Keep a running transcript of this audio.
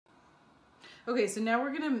Okay, so now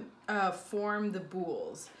we're gonna form the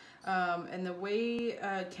boules. And the way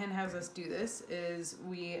Ken has us do this is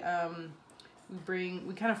we kind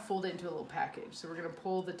of fold it into a little package. So we're gonna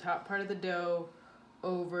pull the top part of the dough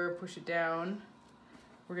over, push it down.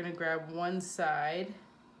 We're gonna grab one side,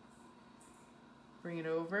 bring it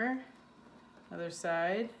over, other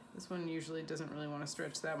side. This one usually doesn't really want to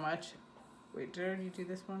stretch that much. Wait, did I already do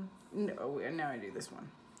this one? No, now I do this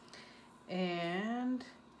one. And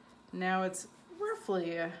now it's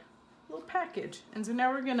roughly a little package. And so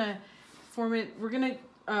now we're gonna form it. We're gonna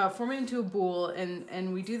form it into a boule,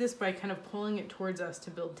 and we do this by kind of pulling it towards us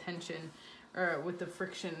to build tension, with the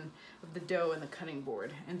friction of the dough and the cutting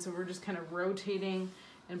board. And so we're just kind of rotating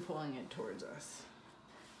and pulling it towards us.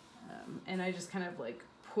 And I just kind of like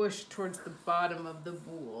push towards the bottom of the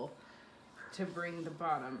boule to bring the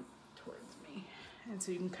bottom towards me. And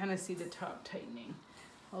so you can kind of see the top tightening.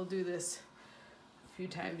 I'll do this a few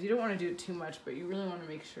times. You don't want to do it too much, but you really want to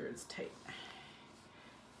make sure it's tight.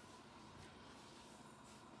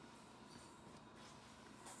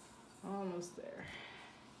 Almost there.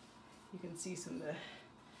 You can see some of the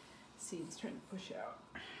seeds trying to push out.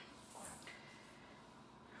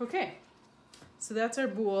 Okay, so that's our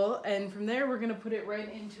boule, and from there we're going to put it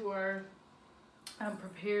right into our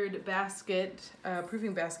prepared basket,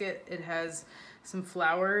 proofing basket. It has some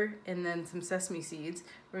flour and then some sesame seeds.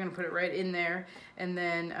 We're going to put it right in there and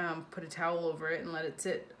then put a towel over it and let it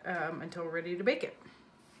sit until we're ready to bake it.